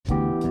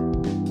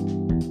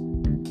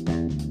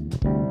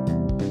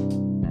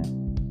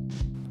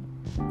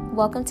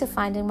Welcome to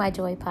Finding My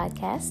Joy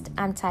podcast.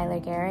 I'm Tyler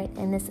Garrett,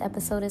 and this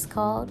episode is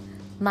called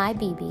My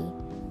BB.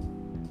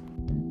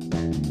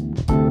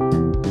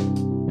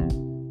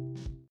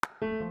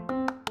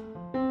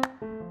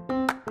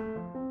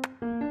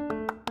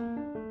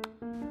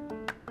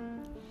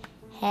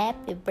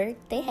 Happy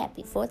birthday,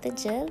 happy 4th of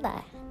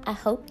July. I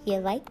hope you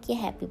like your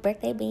happy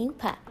birthday bean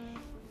pie.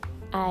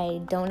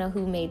 I don't know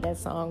who made that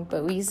song,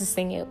 but we used to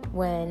sing it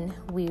when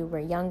we were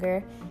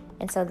younger.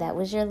 And so that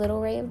was your little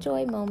ray of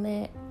joy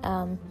moment.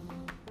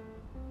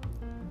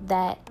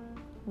 That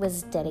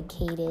was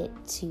dedicated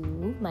to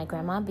my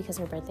grandma because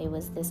her birthday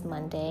was this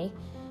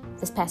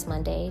past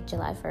Monday,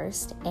 July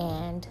 1st.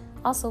 And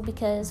also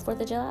because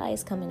 4th of July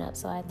is coming up.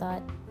 So I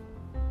thought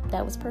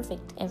that was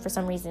perfect. And for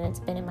some reason,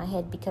 it's been in my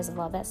head because of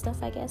all that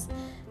stuff, I guess.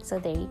 So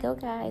there you go,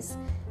 guys.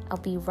 I'll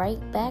be right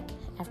back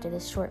after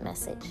this short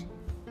message.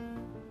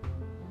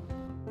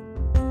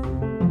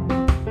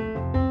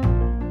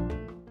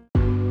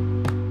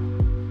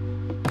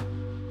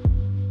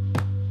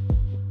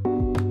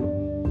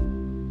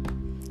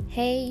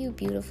 Hey, you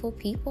beautiful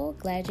people.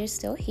 Glad you're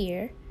still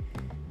here.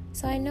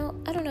 So I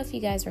don't know if you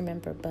guys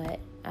remember, but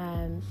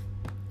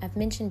I've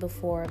mentioned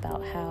before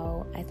about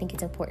how I think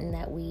it's important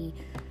that we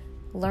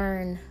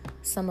learn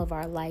some of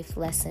our life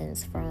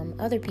lessons from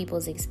other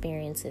people's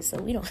experiences so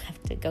we don't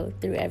have to go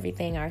through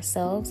everything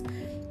ourselves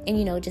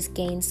and, just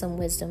gain some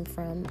wisdom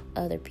from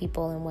other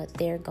people and what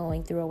they're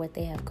going through or what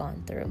they have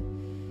gone through.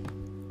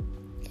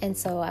 And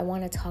so I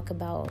want to talk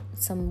about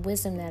some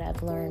wisdom that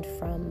I've learned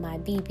from my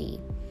BB.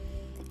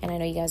 And I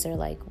know you guys are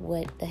like,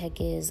 what the heck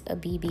is a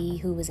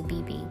BB? Who is a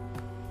BB?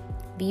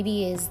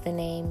 BB is the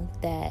name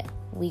that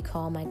we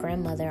call my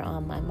grandmother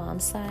on my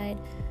mom's side.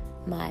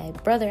 My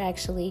brother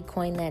actually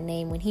coined that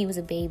name when he was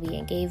a baby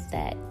and gave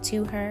that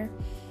to her.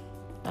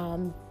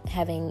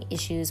 Having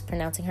issues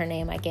pronouncing her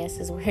name, I guess,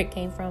 is where it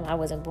came from. I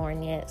wasn't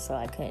born yet, so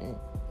I couldn't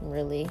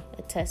really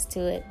attest to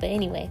it. But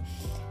anyway,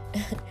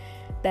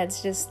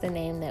 that's just the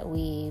name that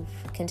we've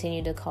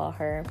continued to call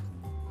her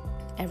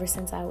ever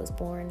since I was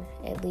born,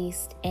 at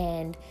least.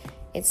 And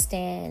it's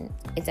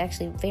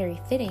actually very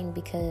fitting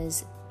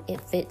because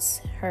it fits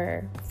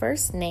her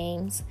first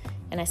names.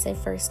 And I said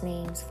first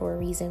names for a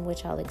reason,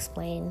 which I'll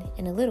explain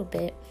in a little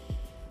bit.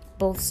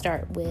 Both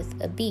start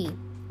with a B,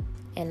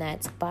 and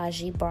that's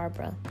Baji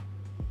Barbara.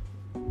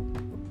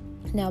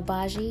 Now,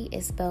 Baji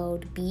is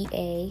spelled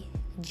Bajei,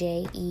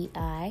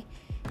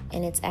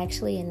 and it's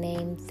actually a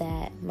name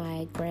that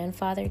my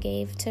grandfather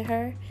gave to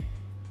her,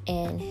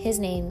 and his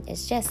name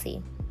is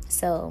Jesse.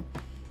 So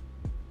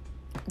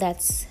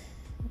that's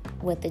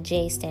what the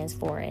J stands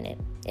for in it.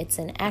 It's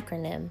an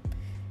acronym,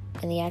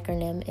 and the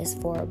acronym is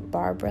for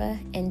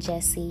Barbara and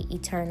Jesse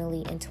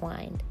eternally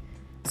entwined.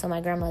 So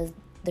my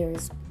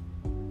grandmother's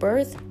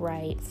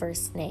birthright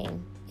first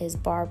name is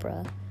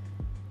Barbara,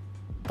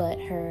 but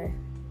her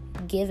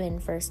given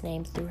first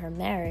name through her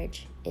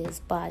marriage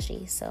is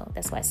Baji. So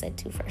that's why I said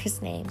two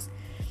first names.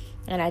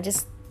 And I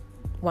just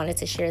wanted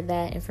to share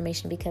that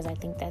information because I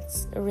think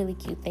that's a really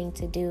cute thing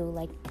to do,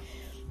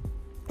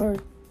 or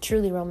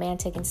truly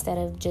romantic, instead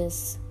of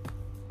just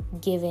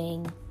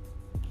giving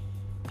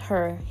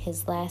her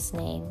his last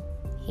name.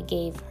 He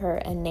gave her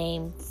a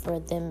name for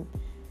them,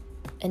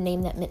 a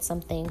name that meant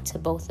something to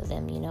both of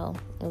them,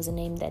 It was a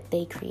name that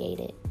they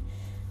created.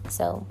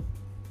 So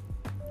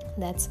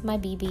that's my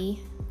BB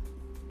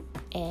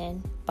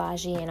and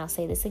Baji, and I'll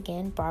say this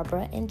again,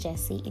 Barbara and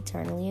Jesse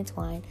eternally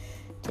entwined,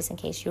 just in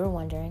case you were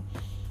wondering.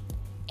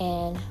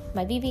 And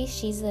my BB,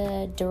 she's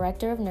a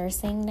director of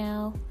nursing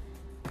now.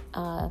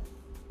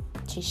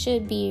 She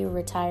should be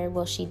retired.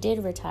 Well, she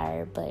did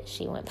retire, but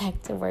she went back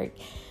to work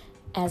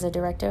as a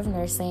director of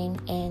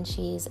nursing, and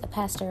she's a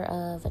pastor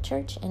of a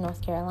church in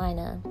North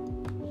Carolina.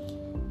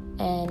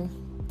 And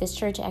this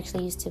church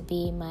actually used to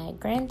be my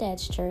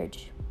granddad's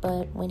church,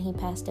 but when he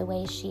passed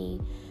away,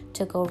 she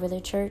took over the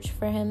church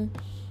for him.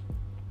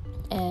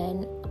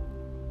 And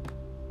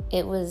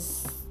it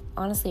was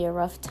honestly a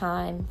rough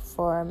time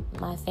for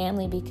my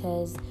family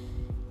because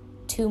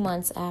 2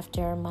 months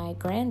after my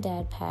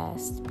granddad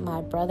passed, my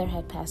brother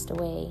had passed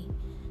away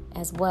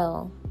as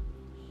well.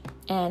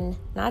 And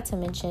not to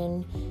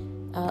mention,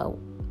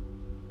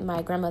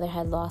 my grandmother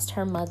had lost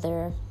her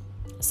mother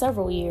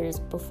several years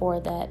before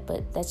that,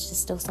 but that's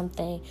just still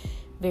something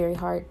very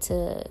hard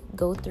to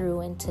go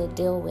through and to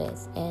deal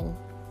with. And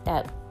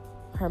that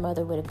her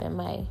mother would have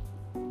been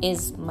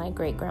is my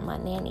great grandma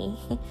Nanny.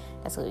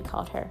 That's what we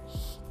called her.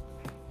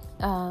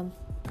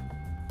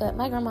 But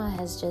my grandma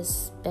has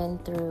just been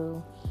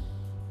through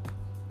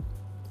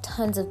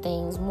tons of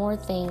things, more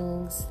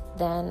things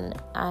than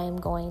I'm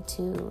going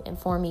to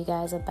inform you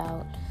guys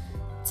about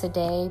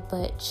today,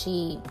 but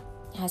she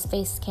has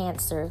faced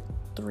cancer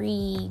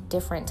 3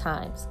 different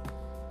times.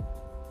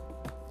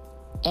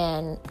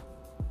 And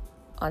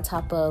on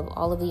top of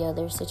all of the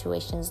other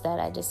situations that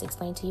I just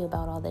explained to you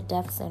about, all the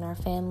deaths in our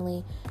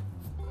family,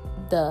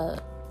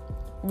 the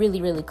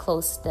really, really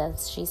close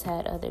deaths, she's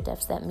had other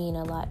deaths that mean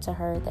a lot to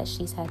her that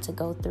she's had to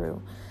go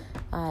through.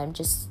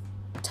 Just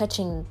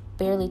touching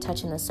barely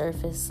touching the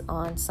surface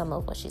on some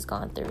of what she's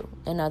gone through.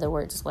 In other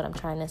words, is what I'm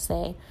trying to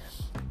say.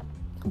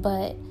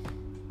 But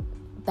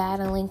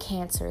battling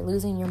cancer,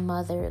 losing your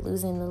mother,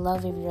 losing the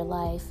love of your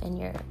life and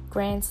your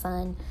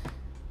grandson,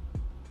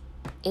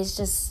 it's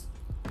just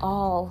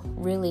all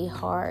really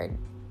hard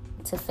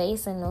to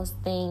face. And those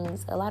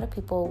things, a lot of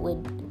people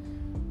would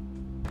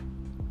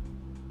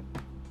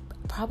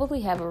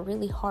probably have a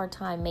really hard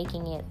time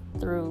making it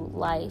through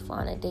life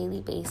on a daily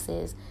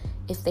basis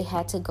if they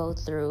had to go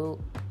through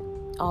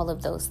all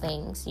of those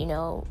things,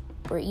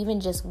 or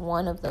even just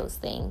one of those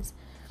things.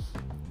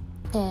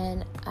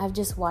 And I've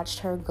just watched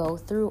her go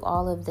through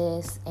all of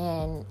this,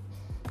 and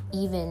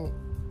even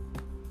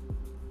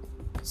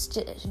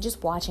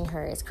just watching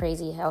her, it's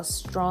crazy how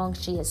strong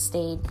she has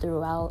stayed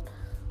throughout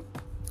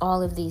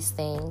all of these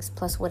things,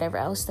 plus whatever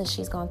else that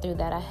she's gone through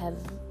that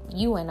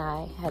you and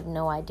I have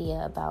no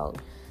idea about.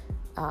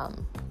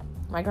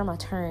 My grandma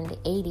turned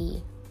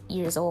 80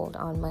 years old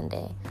on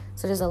Monday,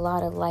 so there's a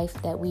lot of life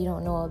that we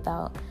don't know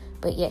about,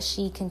 but yet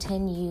she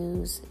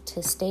continues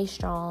to stay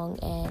strong,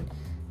 and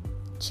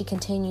she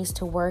continues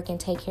to work and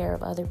take care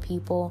of other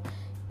people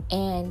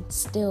and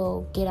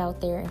still get out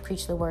there and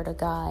preach the word of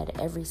God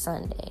every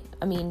Sunday.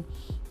 I mean,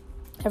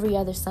 every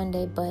other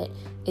Sunday, but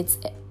it's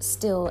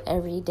still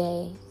every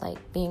day. Like,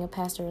 being a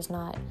pastor is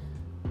not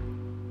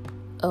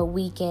a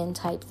weekend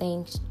type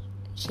thing.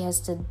 She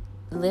has to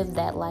live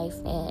that life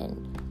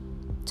and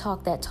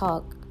talk that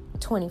talk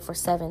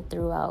 24/7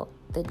 throughout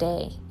the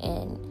day.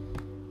 And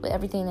with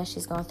everything that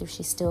she's gone through,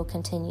 she still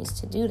continues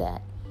to do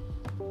that.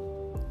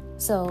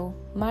 So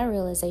my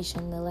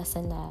realization, the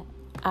lesson that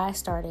I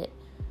started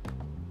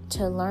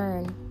to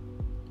learn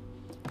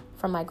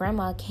from my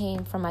grandma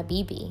came from my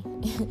BB.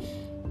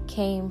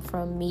 Came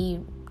from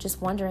me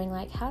just wondering,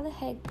 like, how the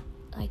heck,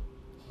 like,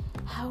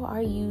 how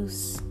are you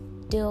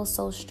still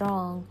so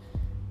strong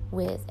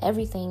with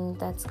everything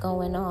that's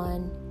going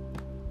on,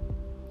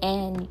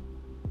 and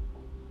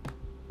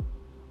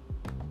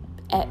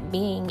at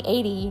being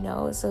 80,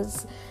 so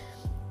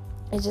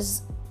it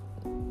just,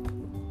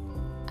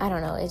 I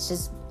don't know,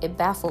 it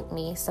baffled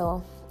me.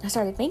 So I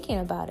started thinking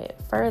about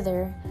it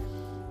further,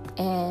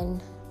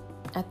 and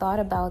I thought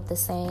about the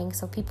saying.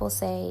 So people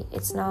say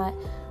it's not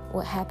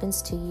what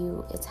happens to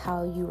you, it's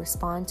how you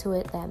respond to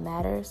it that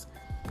matters.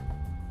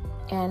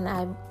 And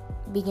I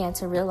began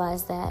to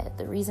realize that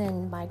the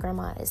reason my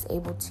grandma is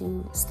able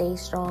to stay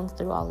strong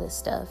through all this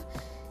stuff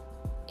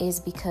is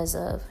because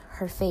of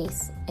her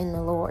faith in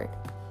the Lord.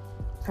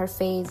 Her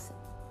faith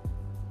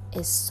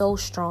is so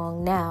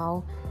strong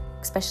now,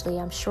 especially,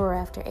 I'm sure,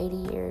 after 80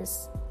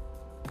 years,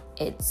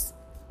 it's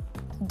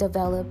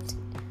developed,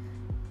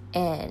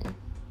 and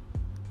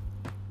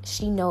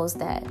she knows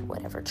that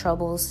whatever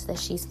troubles that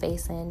she's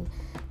facing,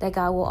 that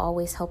God will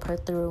always help her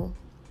through.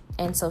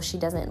 And so she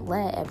doesn't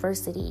let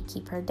adversity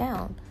keep her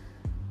down.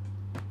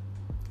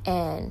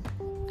 And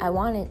I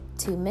wanted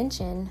to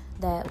mention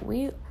that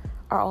we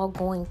are all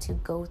going to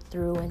go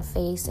through and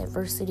face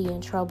adversity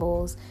and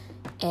troubles.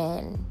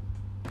 And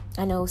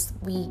I know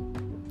we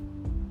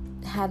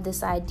have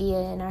this idea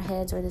in our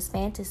heads, or this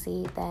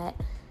fantasy, that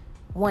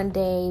one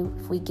day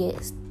if we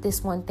get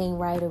this one thing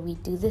right, or we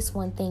do this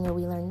one thing, or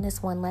we learn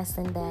this one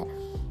lesson, that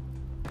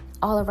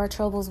all of our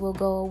troubles will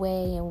go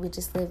away and we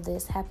just live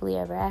this happily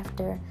ever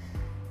after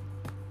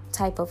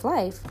type of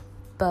life.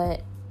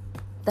 But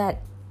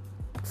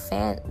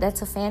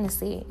that's a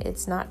fantasy.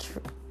 It's not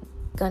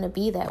gonna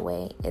be that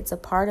way. It's a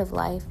part of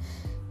life,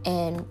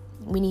 and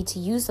we need to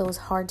use those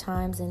hard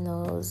times and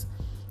those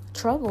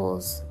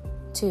troubles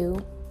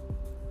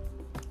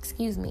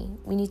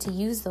we need to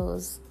use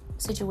those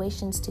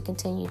situations to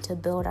continue to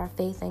build our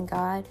faith in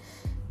God,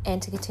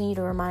 and to continue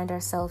to remind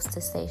ourselves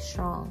to stay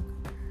strong.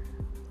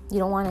 You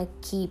don't want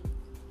to keep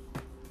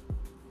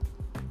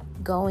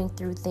going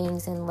through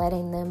things and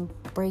letting them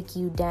break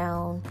you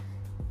down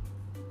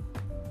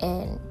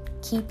and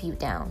keep you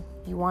down.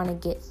 You want to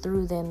get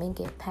through them and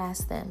get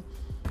past them.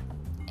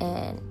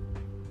 And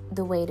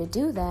the way to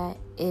do that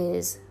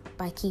is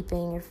by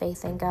keeping your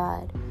faith in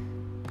God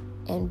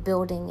and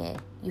building it.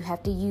 You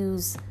have to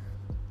use,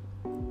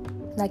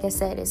 like I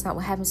said, it's not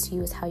what happens to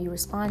you, it's how you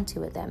respond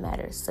to it that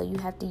matters. So you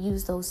have to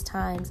use those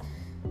times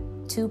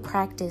to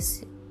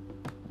practice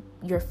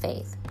your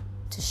faith,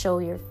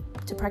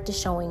 to practice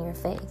showing your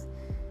faith.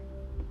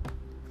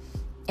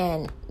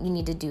 And you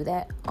need to do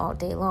that all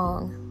day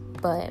long.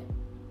 But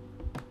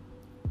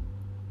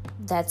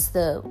that's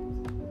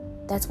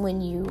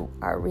when you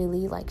are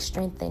really like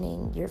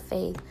strengthening your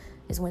faith,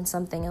 is when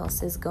something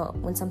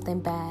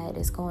bad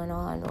is going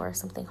on, or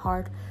something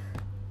hard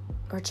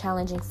or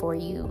challenging for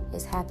you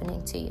is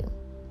happening to you.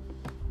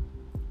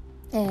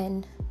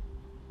 And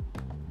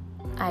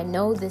I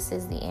know this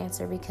is the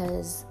answer,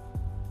 because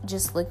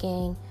just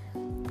looking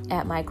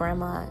at my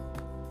grandma,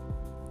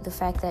 the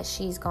fact that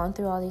she's gone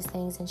through all these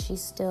things and she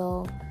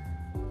still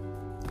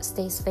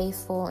stays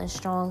faithful and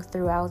strong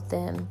throughout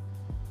them,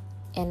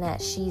 and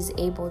that she's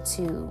able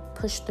to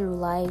push through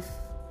life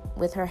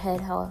with her head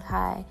held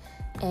high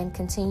and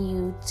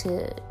continue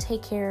to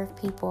take care of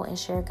people and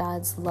share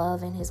God's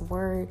love and His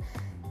word,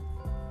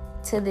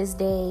 to this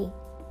day,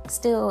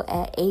 still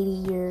at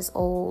 80 years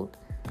old,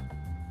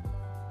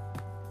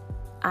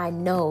 I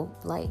know,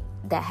 like,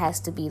 that has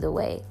to be the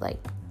way. Like,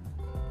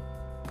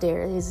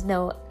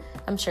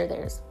 I'm sure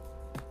there's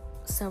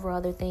several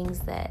other things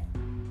that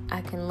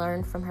I can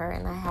learn from her,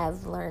 and I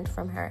have learned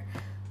from her.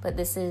 But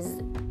this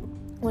is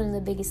one of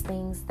the biggest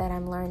things that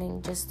I'm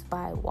learning just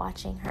by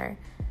watching her.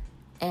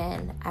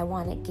 And I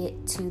want to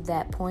get to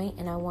that point,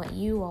 and I want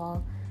you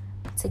all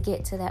to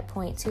get to that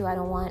point too. I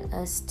don't want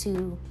us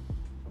to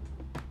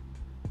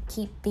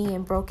keep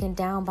being broken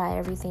down by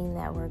everything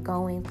that we're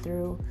going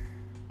through.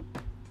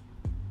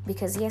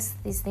 Because yes,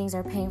 these things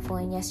are painful,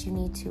 and yes, you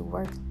need to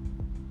work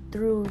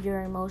through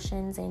your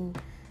emotions and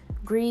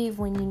grieve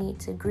when you need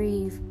to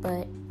grieve,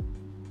 but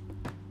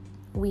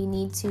we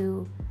need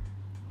to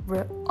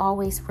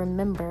always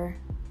remember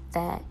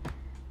that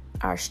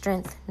our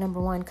strength, number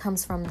one,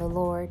 comes from the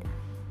Lord.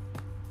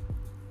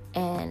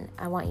 And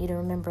I want you to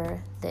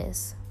remember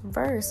this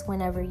verse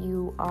whenever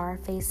you are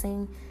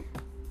facing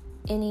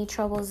any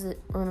troubles.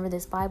 Remember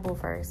this Bible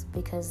verse,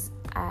 because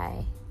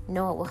I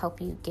know it will help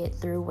you get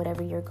through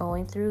whatever you're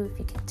going through if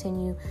you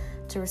continue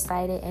to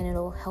recite it, and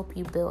it'll help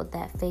you build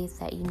that faith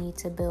that you need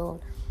to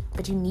build.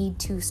 But you need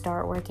to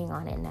start working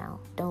on it now.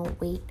 Don't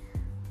wait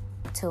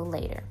till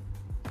later,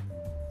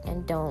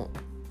 and don't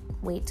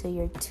wait till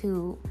you're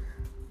too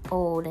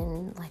old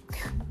and like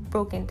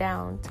broken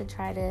down to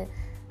try to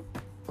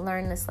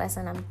learn this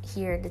lesson. I'm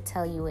here to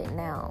tell you it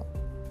now.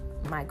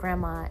 My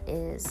grandma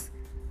is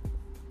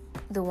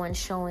the one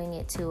showing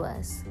it to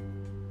us,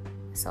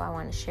 so I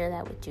want to share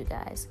that with you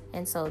guys.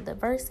 And so the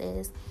verse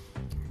is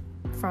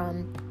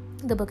from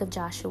the book of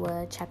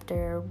Joshua,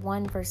 chapter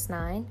 1, verse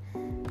 9.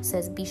 It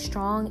says, "Be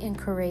strong and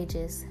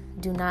courageous.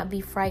 Do not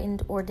be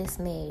frightened or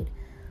dismayed,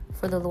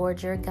 for the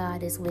Lord your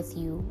God is with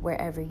you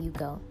wherever you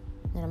go."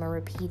 And I'm going to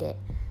repeat it.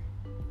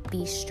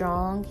 Be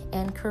strong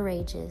and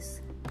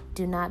courageous.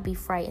 Do not be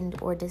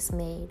frightened or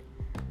dismayed,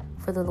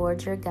 for the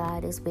Lord your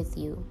God is with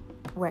you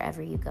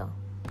wherever you go.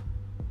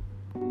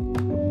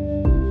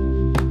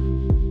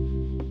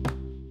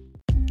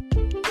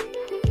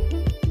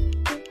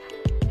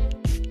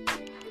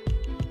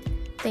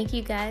 Thank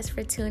you guys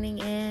for tuning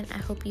in. I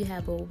hope you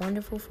have a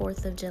wonderful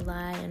 4th of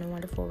July and a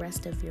wonderful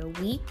rest of your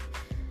week.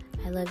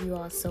 I love you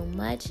all so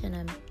much, and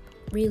I'm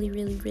really,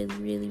 really, really,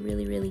 really,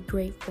 really, really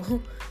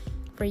grateful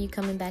for you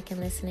coming back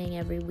and listening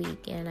every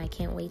week, and I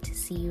can't wait to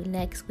see you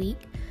next week.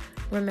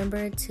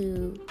 Remember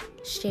to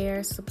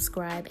share,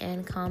 subscribe,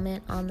 and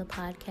comment on the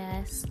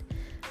podcast.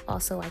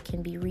 Also, I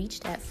can be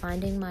reached at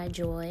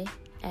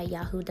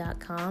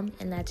findingmyjoy@yahoo.com,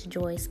 and that's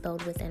joy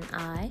spelled with an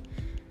I.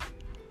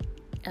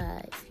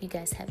 If you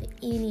guys have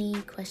any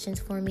questions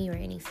for me or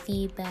any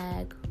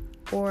feedback,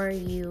 or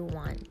you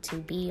want to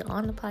be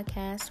on the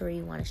podcast, or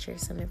you want to share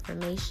some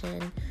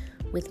information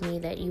with me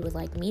that you would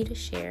like me to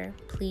share,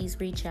 please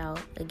reach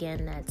out.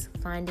 Again, that's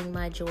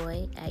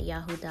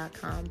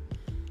findingmyjoy@yahoo.com.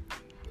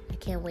 I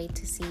can't wait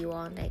to see you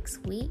all next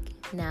week.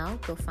 Now,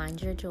 go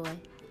find your joy.